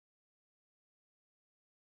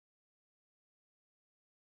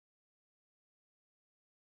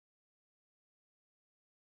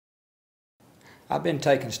I've been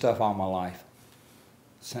taking stuff all my life,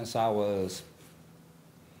 since I was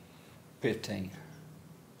 15.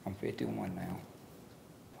 I'm 51 now.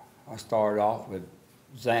 I started off with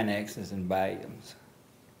Xanaxes and Valiums.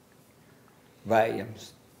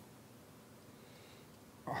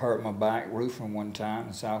 I hurt my back roofing one time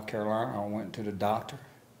in South Carolina. I went to the doctor.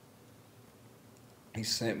 He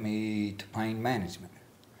sent me to pain management.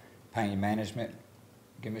 Pain management,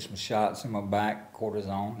 give me some shots in my back,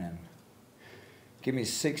 cortisone, and give me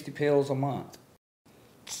 60 pills a month.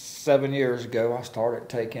 7 years ago, I started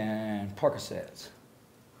taking Percocets,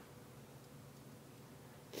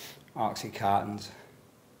 Oxycontins.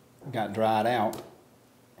 Got dried out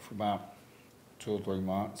for about 2 or 3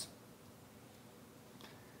 months,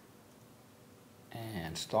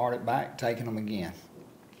 and started back taking them again.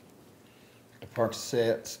 The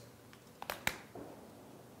Percocets,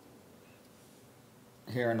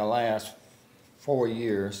 here in the last 4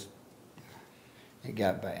 years, it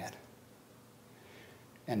got bad.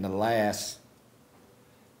 In the last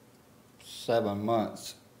 7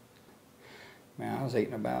 months, man, I was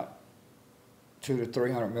eating about 200 to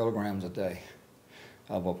 300 milligrams a day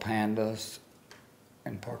of Pandas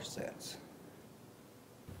and Percocets.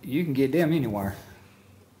 You can get them anywhere.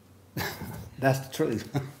 That's the truth.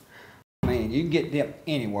 I mean, you can get them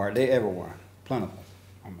anywhere. They're everywhere. Plentiful.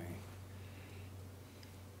 I mean,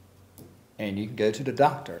 and you can go to the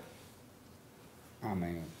doctor. I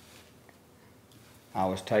mean, I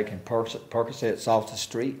was taking Percocets off the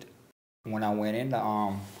street. When I went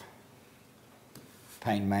into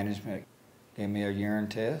pain management, gave me a urine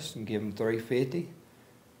test and give them 350.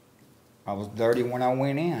 I was dirty when I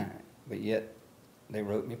went in, but yet they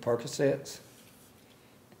wrote me Percocets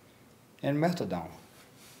and methadone.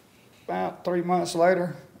 About 3 months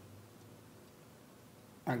later,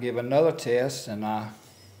 I give another test and I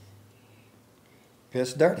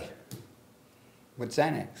piss dirty with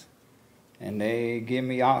Xanax. And they give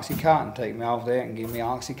me Oxycontin, take me off that and give me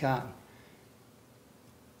Oxycontin.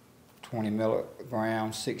 20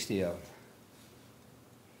 milligrams, 60 of them.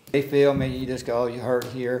 They feel me, you just go, oh, you hurt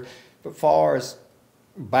here. But far as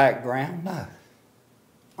background, no.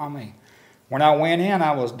 I mean, when I went in,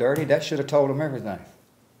 I was dirty. That should have told them everything.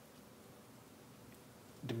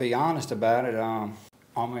 To be honest about it, I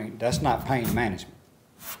mean, that's not pain management.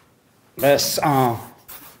 That's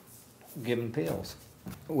giving pills,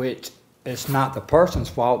 which it's not the person's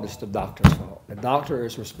fault, it's the doctor's fault. The doctor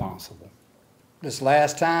is responsible. This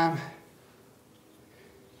last time,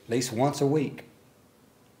 at least once a week,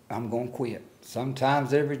 I'm going to quit.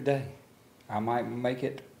 Sometimes every day. I might make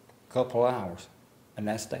it a couple hours, and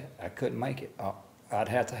that's that. I couldn't make it. I'd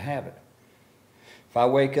have to have it. If I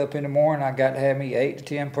wake up in the morning, I got to have me 8 to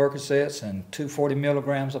 10 Percocets and 240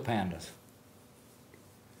 milligrams of Pandas.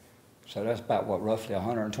 So that's about, what, roughly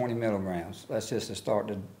 120 milligrams. That's just to start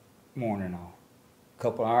the morning off. A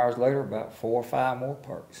couple hours later, about 4 or 5 more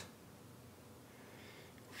Percs.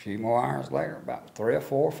 A few more hours later, about 3 or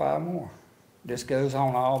 4 or 5 more. This goes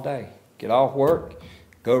on all day. Get off work,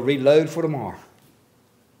 go reload for tomorrow.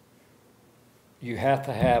 You have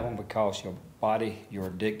to have them because your body, you're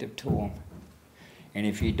addicted to them. And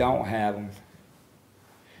if you don't have them,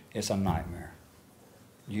 it's a nightmare.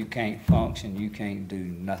 You can't function, you can't do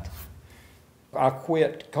nothing. I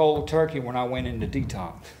quit cold turkey when I went into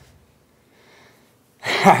detox.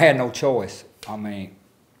 I had no choice. I mean,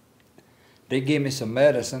 they give me some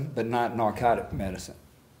medicine, but not narcotic medicine.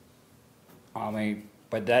 I mean,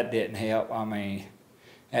 but that didn't help. I mean,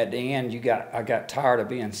 at the end, I got tired of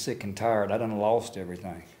being sick and tired. I done lost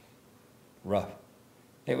everything. Rough.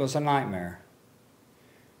 It was a nightmare.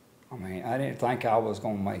 I mean, I didn't think I was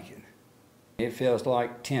going to make it. It feels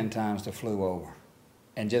like 10 times the flu over,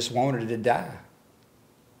 and just wanted to die.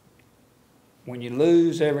 When you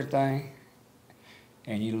lose everything,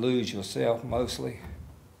 and you lose yourself mostly,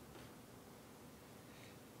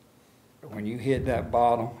 when you hit that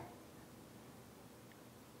bottom,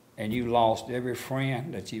 and you lost every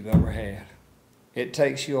friend that you've ever had, it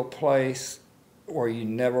takes you a place where you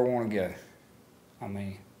never want to go. I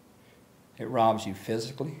mean, it robs you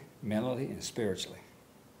physically, mentally, and spiritually.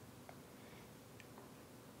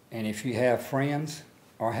 And if you have friends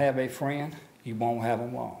or have a friend, you won't have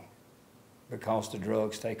them long because the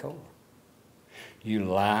drugs take over. You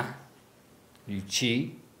lie, you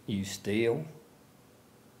cheat, you steal.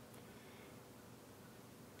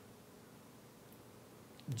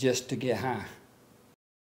 Just to get high.